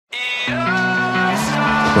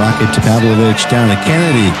Rocket to Pavlovich, down to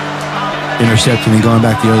Kennedy. Intercepting and going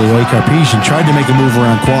back the other way. Karpyshyn tried to make a move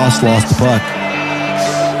around Quast, lost the puck.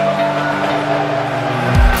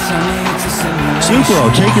 Sukro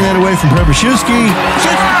taking that away from Prevashewski.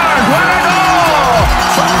 Scored! What a goal!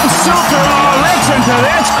 Sukro, listen to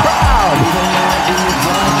this crowd!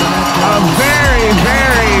 A very,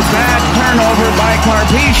 very bad turnover by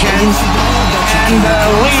Karpyshyn, and the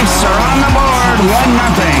Leafs are on the board,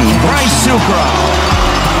 1-0. Bryce Sukro.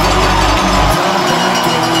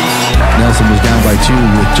 Nelson was down by 2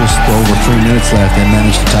 with just over 3 minutes left and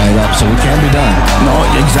managed to tie it up, so it can be done. No,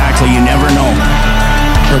 exactly. You never know.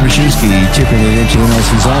 Prevashewski tipping it into the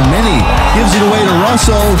Nelson zone. Mini gives it away to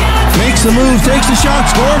Russell. Makes the move, takes the shot,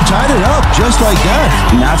 scored, tied it up, just like that.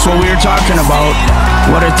 And that's what we were talking about.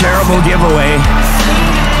 What a terrible giveaway.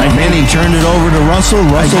 Manning turned it over to Russell.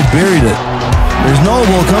 Russell buried it. There's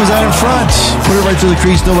Noble, comes out in front. Put it right to the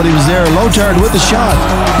crease, nobody was there. Lotard with the shot.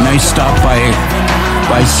 Nice stop by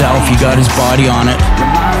Self. He got his body on it.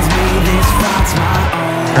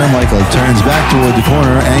 Carmichael turns back toward the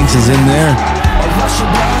corner. Angs is in there.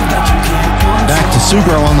 Back to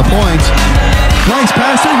Sukro on the point. Nice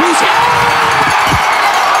pass to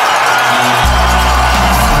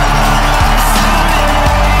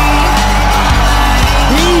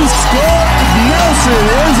He scored! Nelson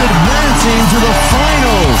is advancing to the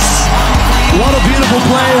finals. What a beautiful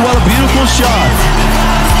play, what a beautiful shot.